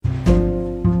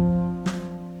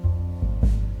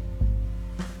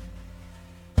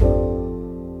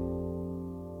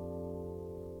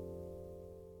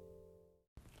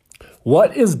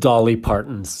What is Dolly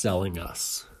Parton selling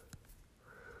us?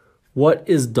 What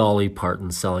is Dolly Parton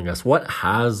selling us? What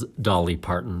has Dolly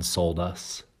Parton sold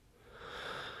us?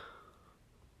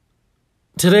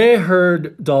 Today I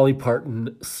heard Dolly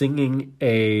Parton singing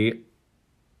a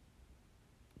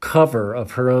cover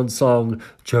of her own song,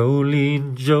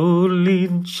 Jolene,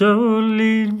 Jolene,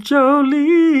 Jolene,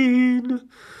 Jolene.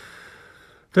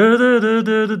 Da, da, da,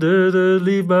 da, da, da, da,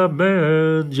 leave my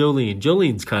man. Jolene.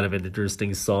 Jolene's kind of an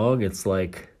interesting song. It's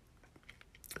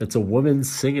a woman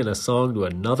singing a song to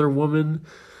another woman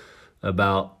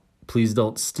about, please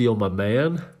don't steal my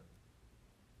man.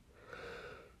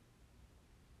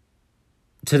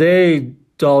 Today,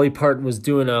 Dolly Parton was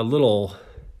doing a little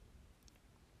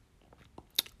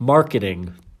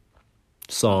marketing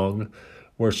song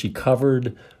where she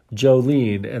covered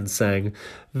Jolene and sang,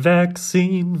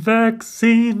 vaccine,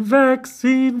 vaccine,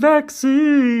 vaccine,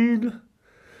 vaccine.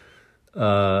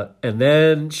 And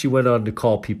then she went on to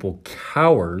call people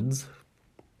cowards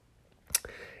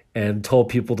and told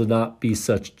people to not be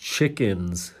such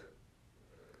chickens.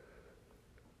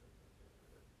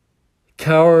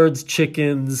 Cowards,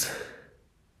 chickens,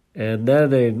 and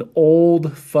then an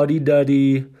old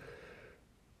fuddy-duddy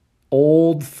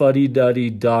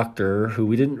doctor who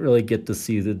we didn't really get to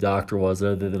see who the doctor was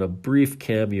other than a brief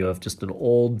cameo of just an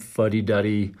old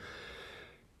fuddy-duddy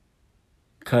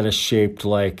kind of shaped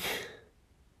like,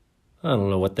 I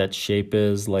don't know what that shape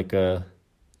is, like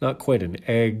not quite an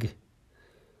egg,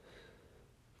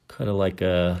 kind of like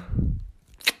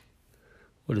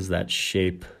what is that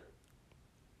shape?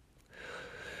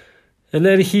 And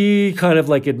then he kind of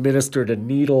like administered a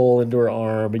needle into her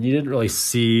arm, and you didn't really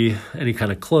see any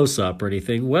kind of close-up or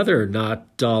anything. Whether or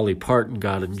not Dolly Parton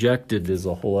got injected is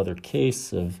a whole other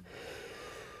case of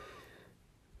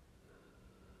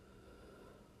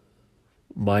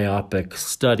myopic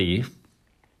study.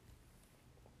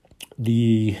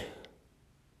 The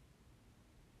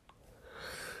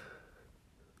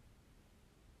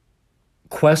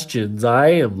questions I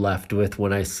am left with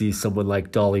when I see someone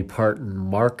like Dolly Parton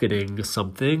marketing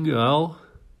something, well,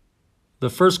 the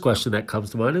first question that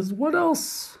comes to mind is, what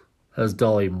else has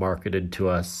Dolly marketed to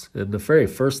us? And the very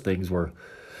first things were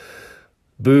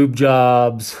boob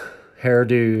jobs,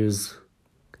 hairdos,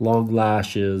 long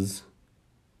lashes,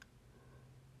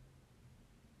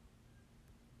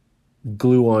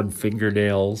 glue on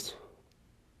fingernails,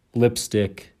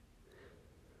 lipstick,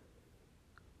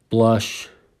 blush,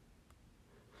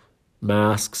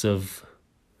 masks of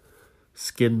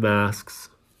skin masks,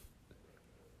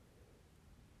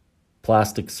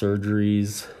 plastic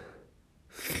surgeries,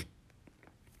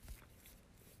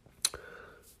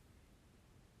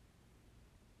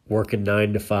 working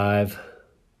 9 to 5.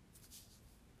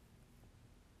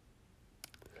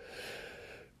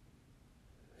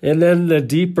 And then the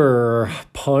deeper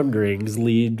ponderings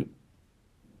lead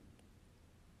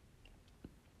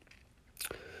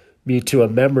me to a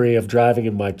memory of driving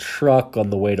in my truck on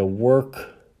the way to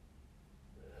work.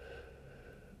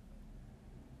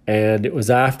 And it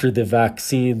was after the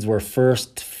vaccines were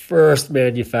first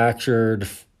manufactured,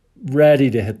 ready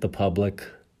to hit the public.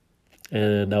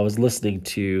 And I was listening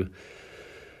to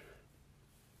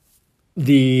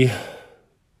the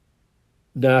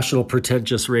National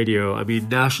Pretentious Radio.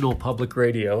 National Public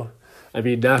Radio.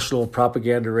 National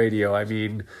Propaganda Radio.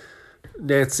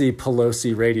 Nancy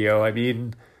Pelosi Radio.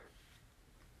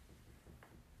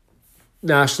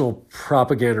 National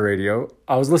Propaganda Radio.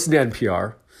 I was listening to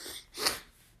NPR,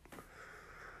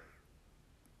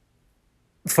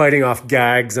 fighting off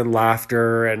gags and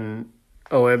laughter and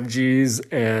OMGs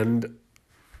and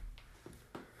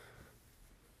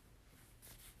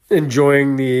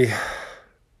enjoying the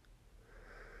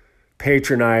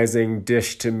patronizing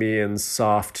dish to me in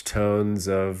soft tones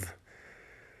of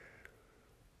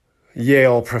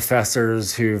Yale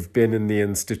professors who've been in the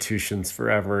institutions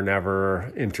forever and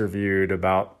ever, interviewed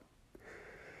about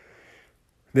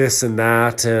this and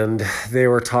that. And they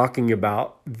were talking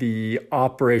about the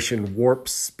Operation Warp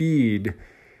Speed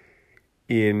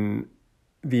in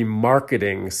the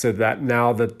marketing, so that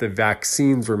now that the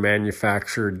vaccines were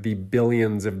manufactured, the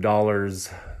billions of dollars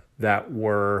that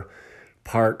were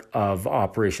part of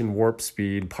Operation Warp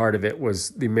Speed, part of it was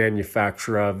the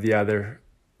manufacture of, the other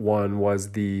one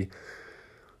was the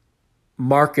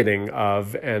marketing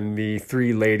of, and the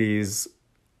three ladies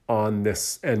on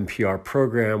this NPR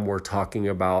program were talking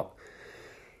about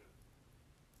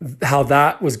how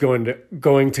that was going to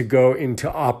go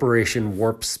into Operation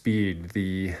Warp Speed,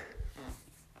 the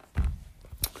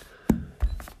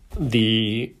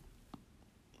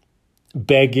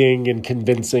begging and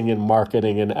convincing and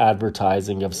marketing and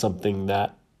advertising of something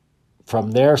that,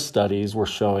 from their studies, were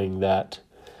showing that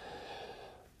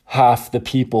half the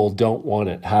people don't want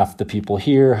it. Half the people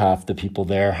here, half the people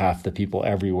there, half the people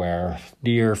everywhere,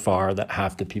 near, far, that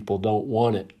half the people don't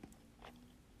want it.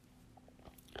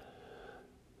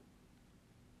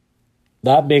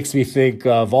 That makes me think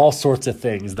of all sorts of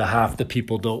things, the half the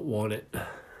people don't want it.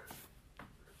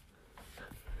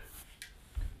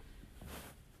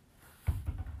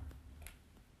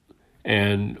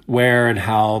 And where and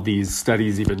how these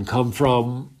studies even come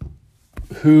from,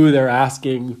 who they're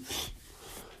asking.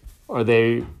 Are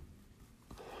they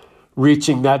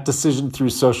reaching that decision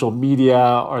through social media?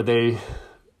 Are they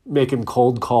making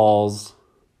cold calls?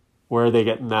 Where are they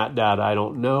getting that data? I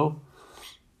don't know.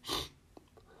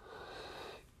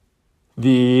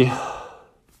 The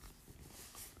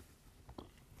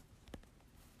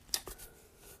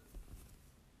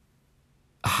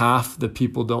half the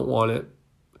people don't want it.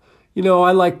 You know,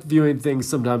 I like viewing things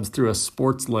sometimes through a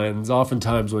sports lens.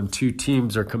 Oftentimes when two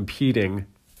teams are competing,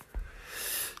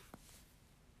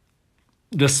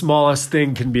 the smallest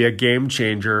thing can be a game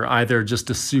changer, either just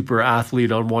a super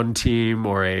athlete on one team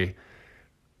or a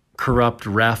corrupt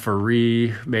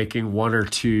referee making one or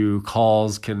two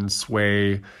calls can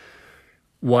sway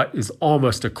what is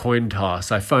almost a coin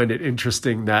toss. I find it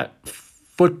interesting that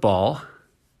football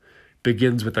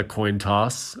begins with a coin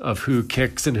toss of who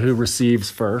kicks and who receives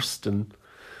first.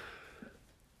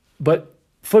 But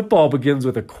football begins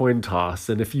with a coin toss.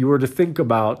 And if you were to think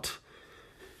about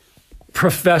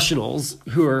professionals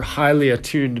who are highly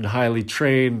attuned and highly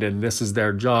trained, and this is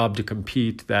their job to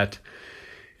compete, that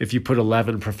if you put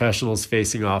 11 professionals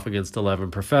facing off against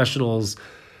 11 professionals,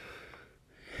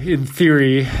 in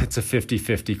theory, it's a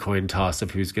 50-50 coin toss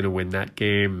of who's going to win that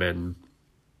game. And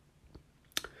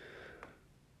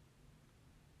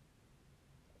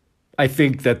I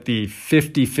think that the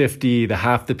 50-50, the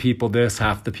half the people this,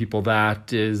 half the people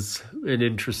that, is an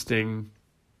interesting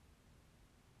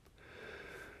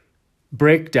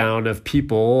breakdown of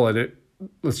people. And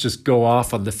let's just go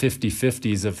off on the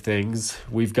 50-50s of things.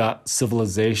 We've got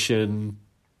civilization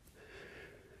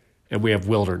and we have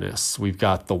wilderness. We've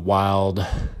got the wild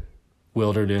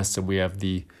wilderness and we have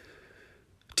the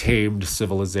tamed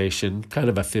civilization, kind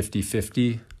of a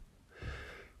 50-50.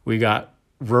 We got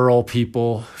rural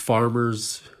people,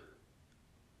 farmers,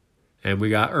 and we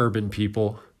got urban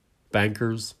people,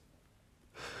 bankers.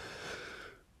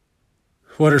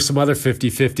 What are some other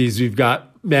 50-50s? We've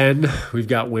got men, we've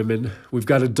got women, we've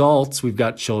got adults, we've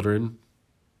got children,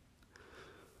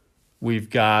 we've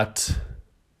got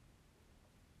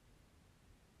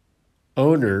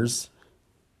owners,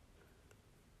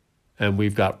 and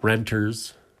we've got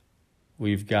renters,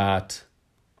 we've got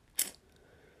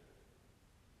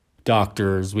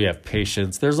doctors, we have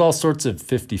patients. There's all sorts of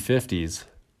 50-50s.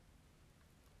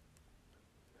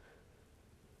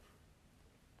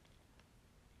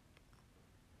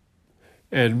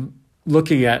 And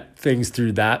looking at things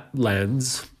through that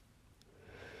lens,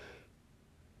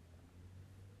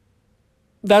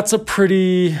 that's a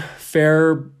pretty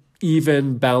fair,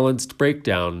 even, balanced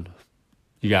breakdown.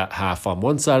 You got half on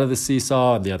one side of the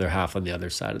seesaw and the other half on the other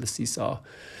side of the seesaw.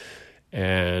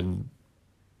 And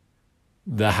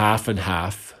the half and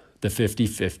half, the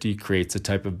 50-50, creates a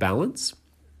type of balance.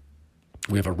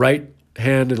 We have a right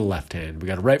hand and a left hand. We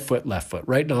got a right foot, left foot,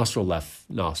 right nostril, left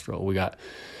nostril. We got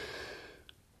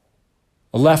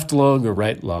a left lung, a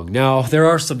right lung. Now, there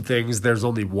are some things there's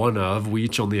only one of. We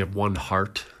each only have one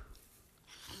heart.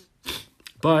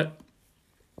 But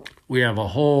we have a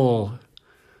whole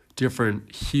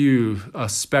different hue, a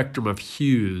spectrum of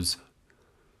hues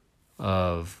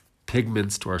of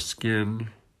pigments to our skin,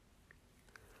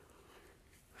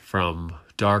 from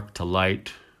dark to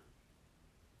light,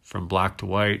 from black to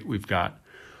white. We've got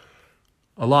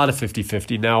a lot of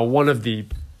 50-50. Now, one of the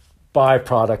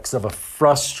byproducts of a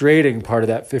frustrating part of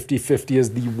that 50-50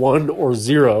 is the 1 or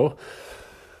 0.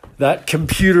 That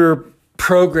computer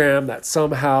program that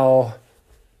somehow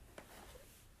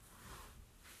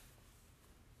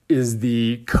is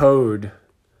the code,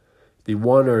 the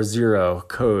 1 or 0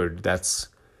 code. That's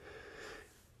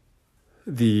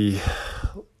the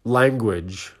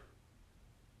language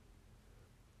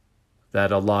that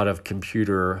a lot of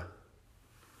computer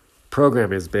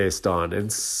program is based on. And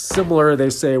similar, they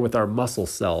say, with our muscle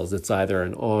cells, it's either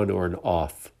an on or an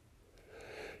off.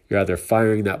 You're either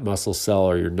firing that muscle cell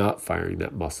or you're not firing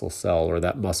that muscle cell or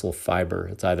that muscle fiber.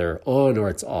 It's either on or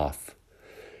it's off.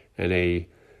 And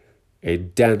a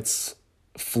dense,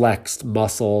 flexed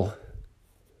muscle,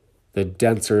 the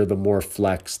denser, the more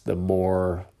flexed, the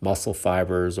more muscle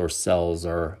fibers or cells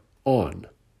are on.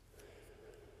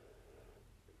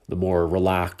 The more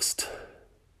relaxed,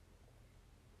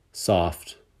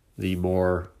 soft, the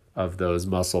more of those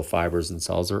muscle fibers and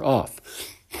cells are off.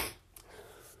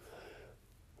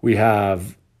 We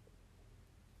have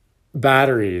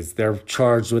batteries, they're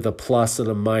charged with a plus and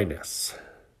a minus,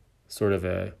 sort of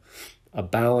a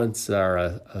balance or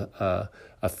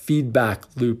a feedback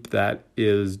loop that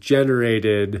is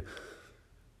generated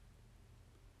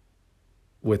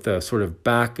with a sort of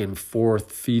back and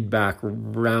forth feedback,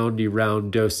 roundy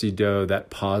round, do-si do, that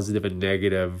positive and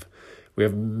negative. We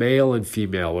have male and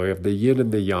female. We have the yin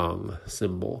and the yang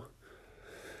symbol.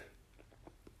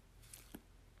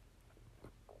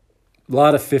 A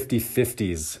lot of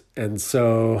 50-50s. And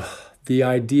so the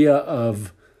idea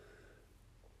of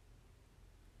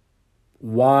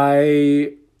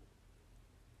why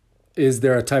is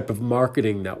there a type of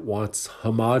marketing that wants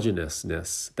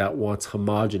homogeneousness, that wants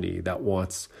homogeny, that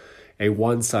wants a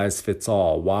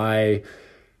one-size-fits-all? Why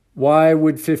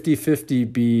would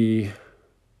 50-50 be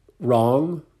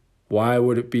wrong? Why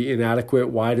would it be inadequate?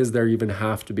 Why does there even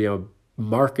have to be a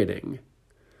marketing?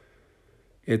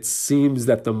 It seems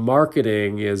that the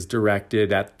marketing is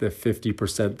directed at the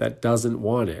 50% that doesn't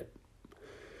want it.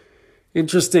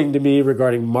 Interesting to me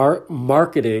regarding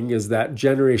marketing is that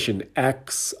Generation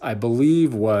X, I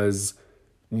believe, was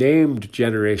named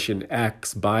Generation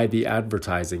X by the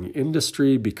advertising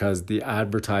industry because the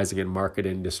advertising and market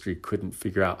industry couldn't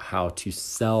figure out how to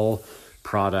sell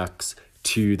products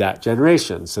to that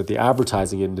generation. So the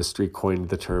advertising industry coined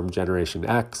the term Generation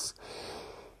X.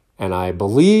 And I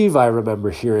believe I remember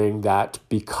hearing that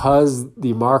because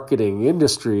the marketing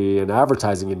industry and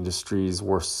advertising industries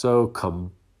were so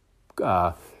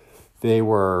they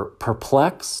were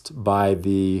perplexed by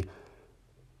the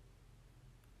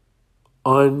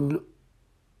unsponginess,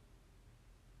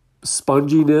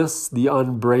 the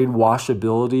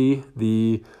unbrainwashability,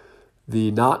 the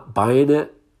not buying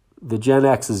it. The Gen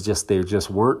X is they just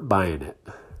weren't buying it.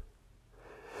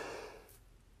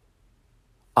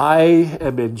 I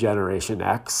am in Generation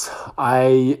X.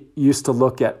 I used to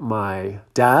look at my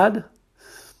dad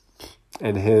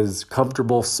and his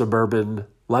comfortable suburban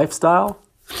lifestyle.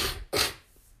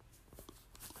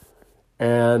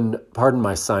 And pardon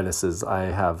my sinuses, I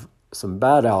have some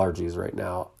bad allergies right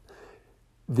now.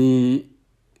 When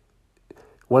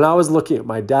I was looking at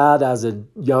my dad as a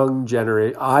young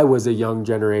generation, I was a young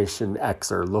Generation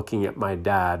Xer looking at my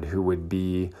dad who would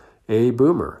be a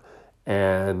boomer.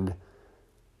 And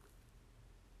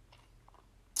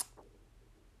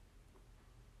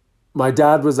my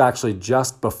dad was actually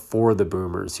just before the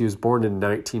boomers. He was born in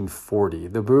 1940.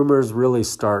 The boomers really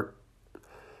start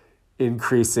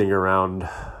increasing around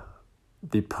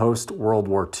the post-World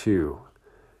War II.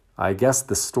 I guess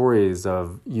the stories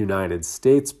of United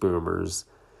States boomers,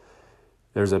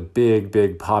 there's a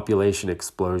big population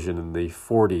explosion in the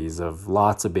 40s of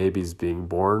lots of babies being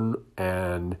born.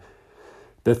 And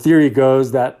the theory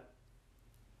goes that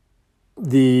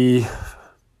the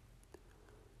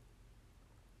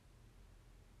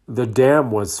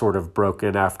dam was sort of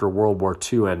broken after World War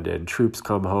II ended. Troops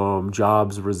come home,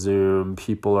 jobs resume,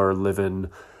 people are living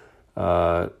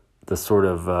the sort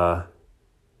of,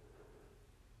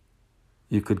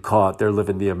 you could call it, they're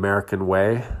living the American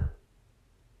way.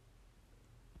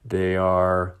 They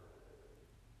are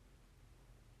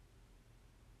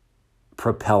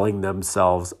propelling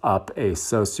themselves up a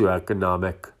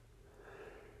socioeconomic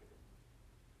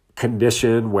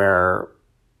condition where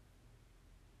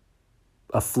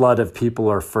a flood of people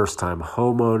are first-time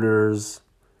homeowners,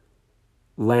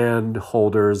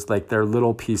 landholders, like their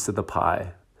little piece of the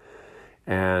pie.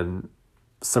 And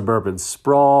suburban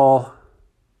sprawl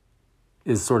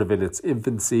is sort of in its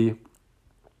infancy.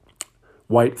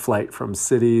 White flight from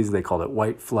cities, they called it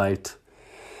white flight.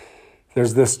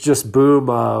 There's this just boom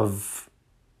of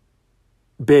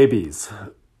babies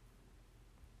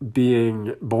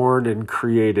being born and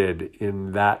created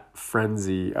in that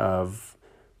frenzy of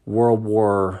World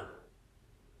War,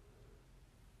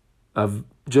 of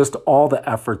just all the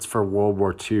efforts for World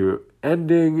War II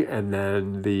ending, and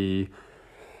then the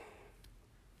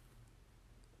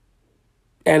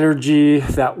energy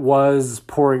that was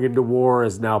pouring into war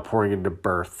is now pouring into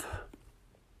birth.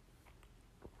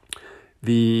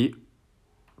 The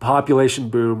population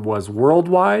boom was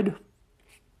worldwide.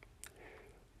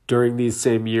 During these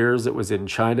same years, it was in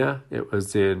China, it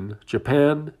was in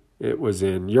Japan, it was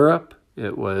in Europe,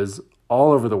 it was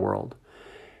all over the world.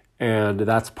 And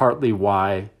that's partly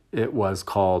why it was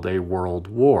called a world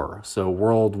war. So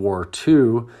World War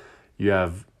II, you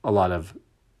have a lot of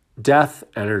death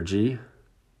energy,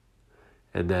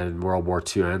 and then World War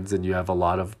II ends and you have a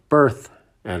lot of birth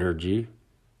energy.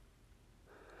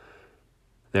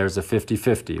 There's a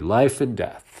 50-50, life and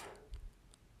death,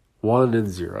 1 and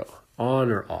 0, on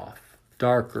or off,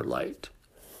 dark or light,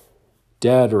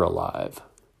 dead or alive.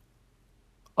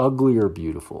 ugly or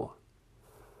beautiful,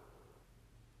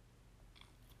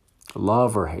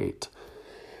 love or hate.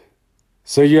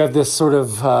 So you have this sort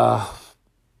of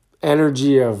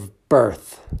energy of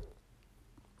birth,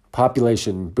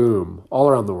 population boom all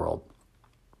around the world.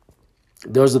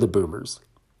 Those are the boomers.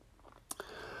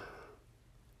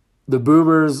 The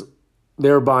boomers,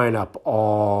 they're buying up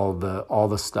all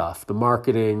the stuff. The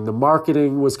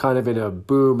marketing was kind of in a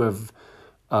boom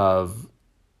of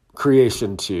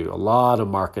creation too. A lot of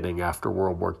marketing after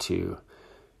World War II.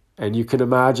 And you can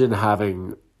imagine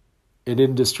having an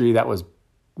industry that was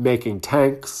making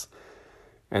tanks,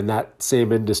 and that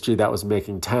same industry that was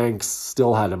making tanks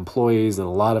still had employees and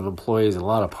a lot of parts and a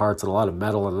lot of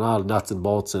metal and a lot of nuts and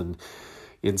bolts. And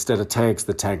instead of tanks,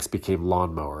 the tanks became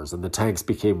lawnmowers and the tanks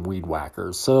became weed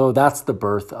whackers. So that's the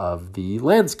birth of the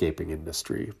landscaping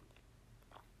industry.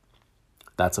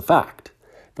 That's a fact.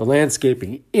 The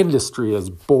landscaping industry is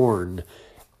born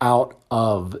out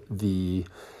of the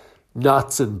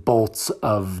nuts and bolts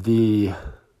of the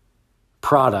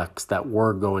products that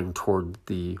were going toward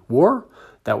the war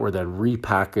that were then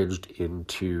repackaged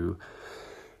into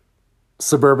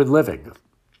suburban living.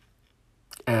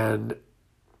 And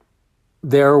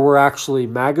there were actually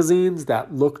magazines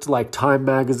that looked like Time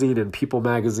magazine and People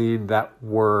magazine that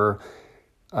were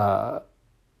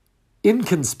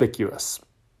inconspicuous.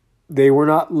 They were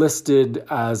not listed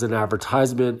as an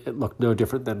advertisement. It looked no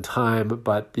different than Time,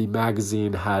 but the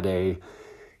magazine had a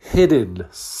hidden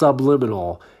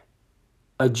subliminal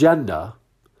agenda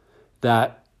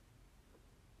that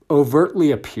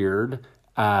overtly appeared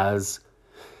as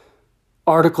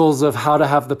articles of how to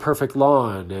have the perfect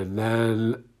lawn, and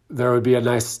then there would be a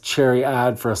nice cherry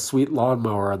ad for a sweet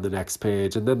lawnmower on the next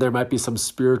page, and then there might be some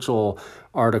spiritual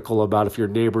article about if your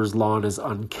neighbor's lawn is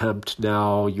unkempt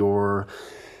now, your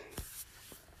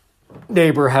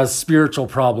neighbor has spiritual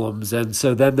problems. And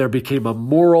so then there became a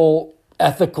moral,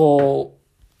 ethical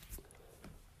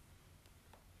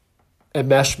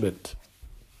enmeshment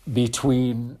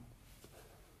between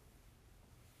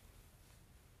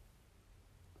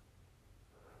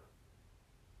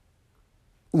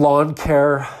lawn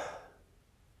care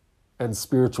and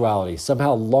spirituality.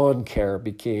 Somehow lawn care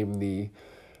became the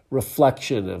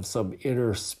reflection of some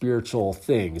inner spiritual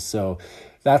thing. So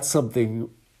that's something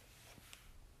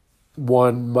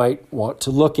one might want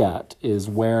to look at, is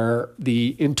where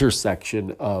the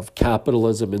intersection of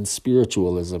capitalism and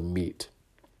spiritualism meet.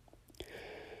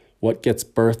 What gets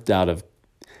birthed out of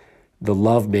the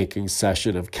lovemaking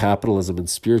session of capitalism and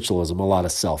spiritualism? A lot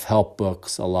of self-help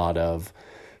books, a lot of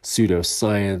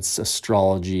pseudoscience,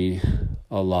 astrology,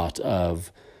 a lot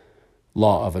of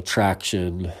law of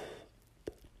attraction,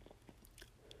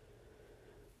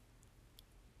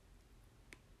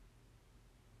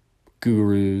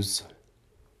 gurus.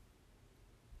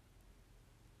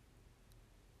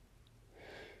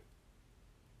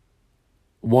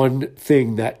 One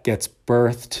thing that gets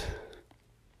birthed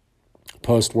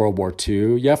post-World War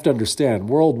II, you have to understand,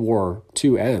 World War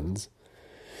II ends,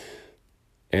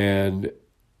 and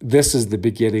this is the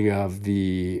beginning of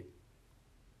the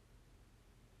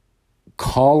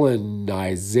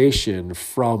colonization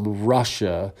from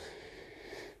Russia,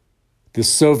 the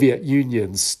Soviet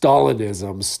Union,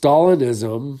 Stalinism.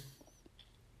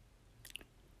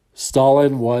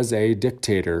 Stalin was a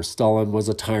dictator. Stalin was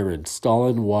a tyrant.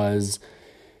 Stalin was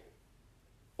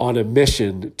on a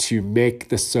mission to make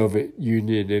the Soviet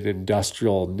Union an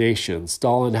industrial nation.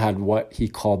 Stalin had what he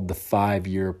called the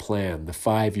 5-year plan. The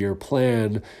 5-year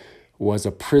plan was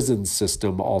a prison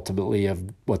system, ultimately,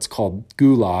 of what's called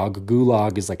Gulag.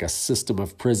 Gulag is like a system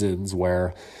of prisons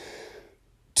where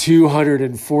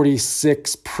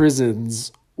 246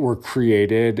 prisons were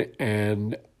created,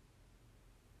 and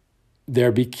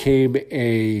there became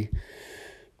a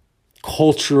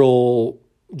cultural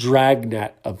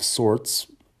dragnet of sorts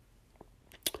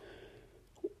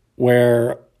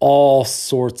where all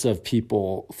sorts of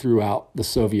people throughout the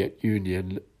Soviet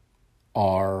Union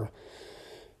are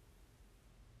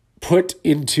put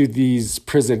into these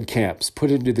prison camps, put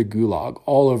into the Gulag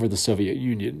all over the Soviet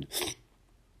Union,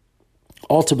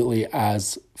 ultimately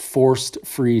as forced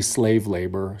free slave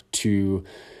labor to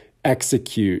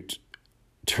execute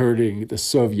turning the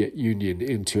Soviet Union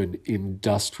into an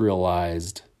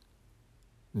industrialized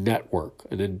network,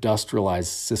 an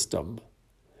industrialized system.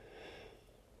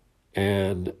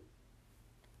 And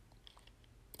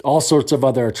all sorts of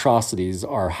other atrocities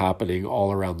are happening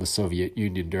all around the Soviet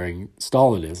Union during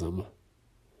Stalinism.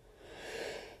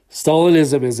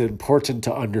 Stalinism is important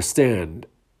to understand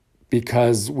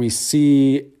because we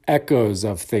see echoes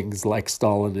of things like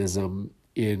Stalinism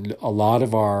in a lot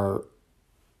of our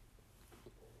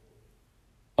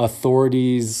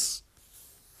authorities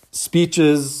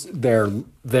speeches, their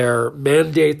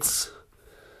mandates,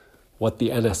 what the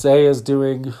NSA is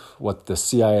doing, what the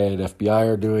CIA and FBI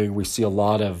are doing. We see a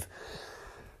lot of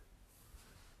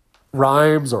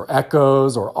rhymes or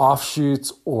echoes or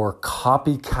offshoots or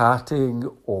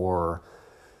copycatting or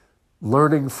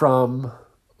learning from.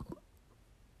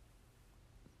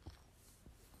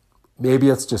 Maybe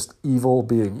it's just evil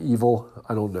being evil.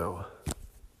 I don't know.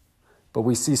 But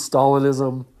we see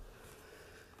Stalinism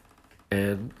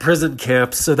and prison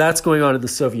camps. So that's going on in the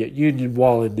Soviet Union,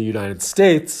 while in the United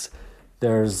States,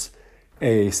 there's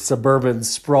a suburban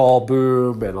sprawl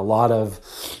boom and a lot of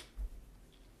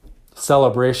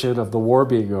celebration of the war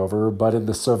being over. But in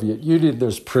the Soviet Union,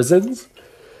 there's prisons,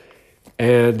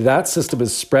 and that system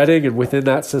is spreading, and within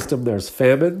that system, there's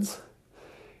famines.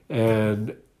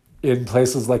 And in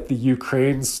places like the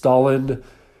Ukraine, Stalin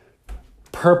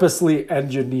purposely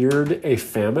engineered a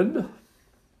famine,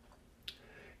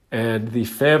 and the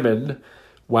famine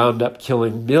wound up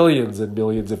killing millions and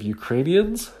millions of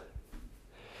Ukrainians.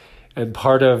 And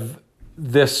part of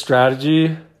this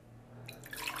strategy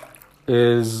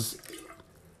is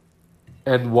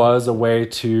and was a way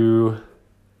to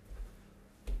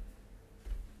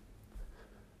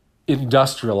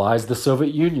industrialize the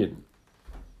Soviet Union.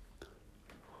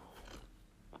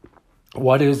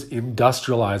 What is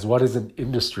industrialized? What is an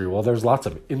industry? Well, there's lots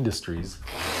of industries.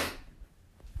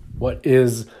 What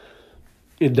is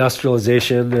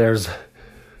industrialization? There's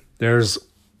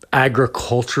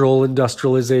agricultural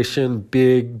industrialization,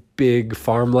 big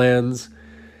farmlands,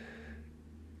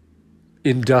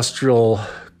 industrial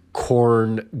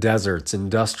corn deserts,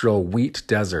 industrial wheat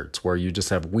deserts, where you just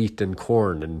have wheat and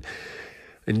corn. And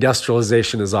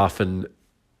industrialization is often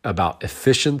about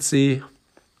efficiency,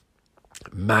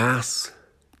 mass.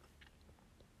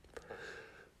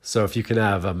 So if you can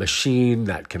have a machine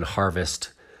that can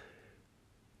harvest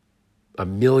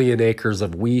 1 million acres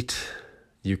of wheat,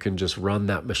 you can just run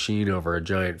that machine over a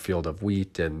giant field of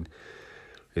wheat, and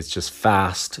it's just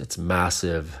fast, it's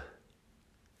massive.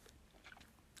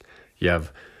 You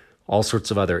have all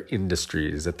sorts of other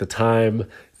industries. At the time,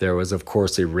 there was, of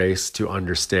course, a race to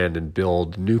understand and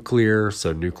build nuclear,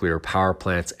 so nuclear power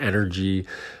plants, energy.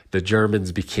 The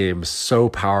Germans became so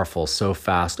powerful, so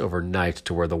fast overnight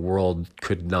to where the world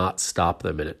could not stop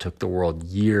them. And it took the world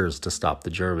years to stop the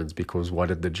Germans, because what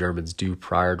did the Germans do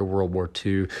prior to World War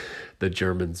II? The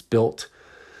Germans built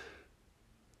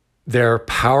their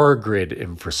power grid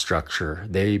infrastructure.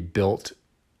 They built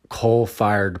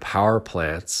coal-fired power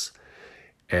plants,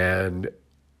 and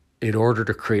in order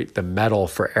to create the metal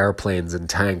for airplanes and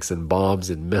tanks and bombs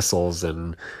and missiles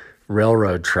and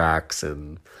railroad tracks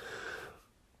and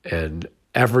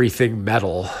everything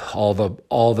metal, all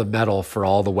the metal for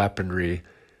all the weaponry,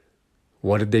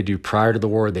 what did they do prior to the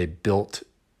war? They built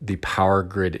the power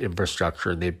grid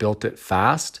infrastructure, and they built it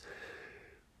fast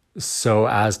so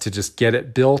as to just get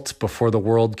it built before the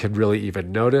world could really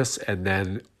even notice. And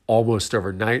then almost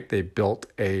overnight, they built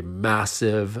a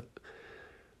massive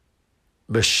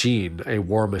machine, a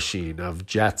war machine of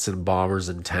jets and bombers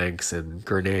and tanks and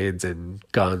grenades and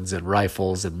guns and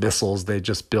rifles and missiles. They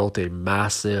just built a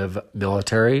massive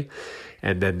military,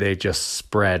 and then they just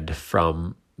spread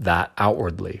from that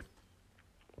outwardly.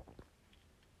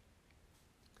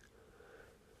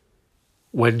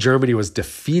 When Germany was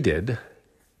defeated,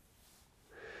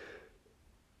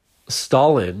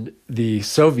 Stalin, the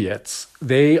Soviets,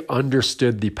 they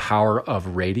understood the power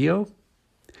of radio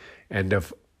and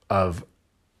of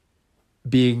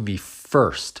being the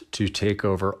first to take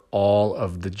over all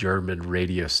of the German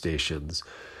radio stations,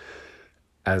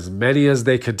 as many as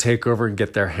they could take over and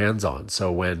get their hands on.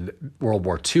 So when World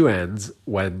War II ends,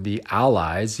 when the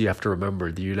Allies, you have to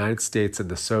remember, the United States and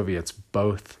the Soviets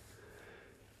both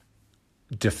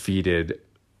defeated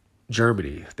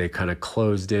Germany. They kind of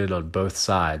closed in on both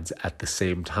sides at the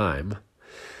same time.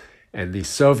 And the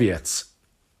Soviets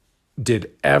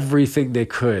did everything they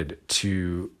could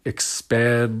to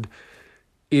expand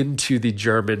into the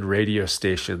German radio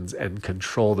stations and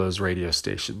control those radio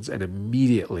stations. And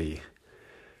immediately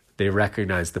they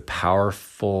recognized the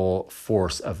powerful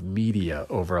force of media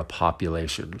over a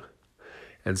population.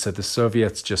 And so the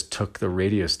Soviets just took the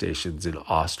radio stations in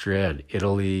Austria and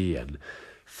Italy and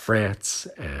France,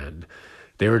 and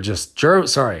they were just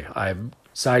I'm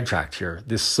sidetracked here.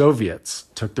 The Soviets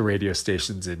took the radio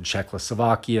stations in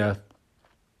Czechoslovakia.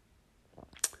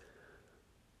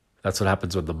 That's what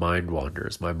happens when the mind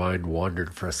wanders. My mind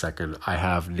wandered for a second. I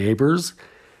have neighbors,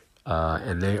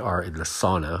 and they are in the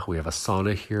sauna. We have a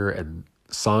sauna here, and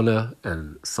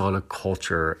sauna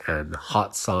culture and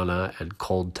hot sauna and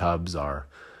cold tubs are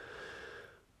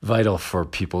vital for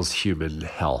people's human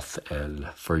health and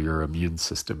for your immune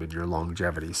system and your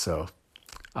longevity. So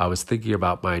I was thinking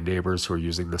about my neighbors who are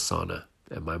using the sauna,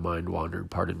 and my mind wandered,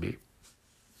 pardon me.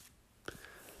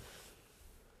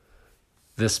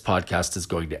 This podcast is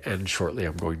going to end shortly.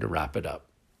 I'm going to wrap it up.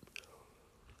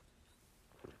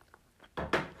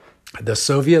 The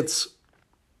Soviets,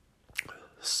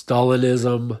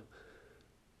 Stalinism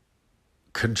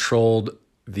controlled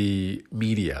the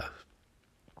media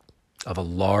of a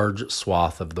large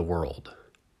swath of the world.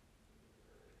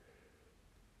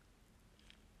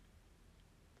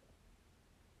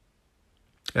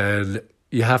 And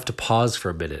you have to pause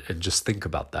for a minute and just think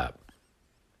about that.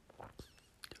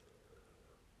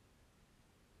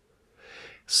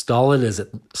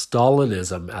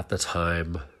 Stalinism at the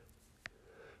time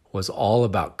was all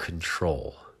about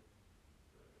control.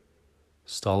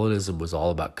 Stalinism was all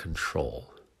about control.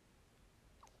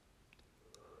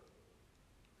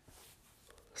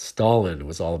 Stalin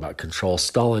was all about control.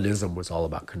 Stalinism was all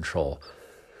about control.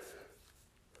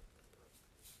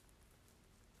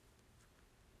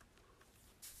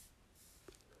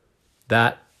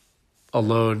 That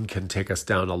alone can take us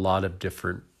down a lot of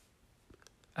different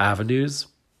avenues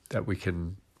that we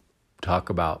can talk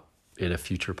about in a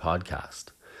future podcast.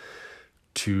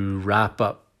 To wrap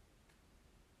up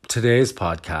today's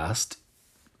podcast,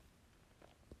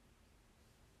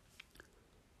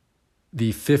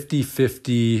 the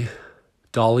 50-50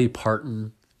 Dolly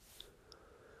Parton,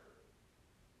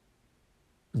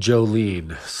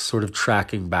 Jolene, sort of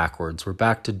tracking backwards. We're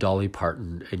back to Dolly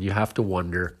Parton, and you have to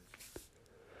wonder,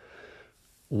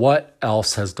 what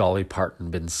else has Dolly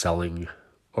Parton been selling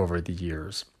over the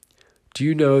years? Do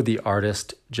you know the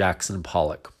artist Jackson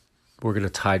Pollock? We're going to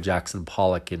tie Jackson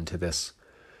Pollock into this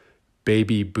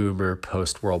baby boomer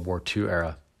post-World War II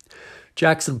era.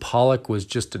 Jackson Pollock was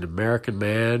just an American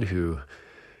man who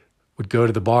would go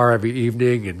to the bar every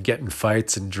evening and get in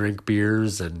fights and drink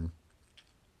beers and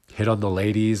hit on the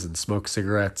ladies and smoke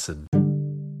cigarettes and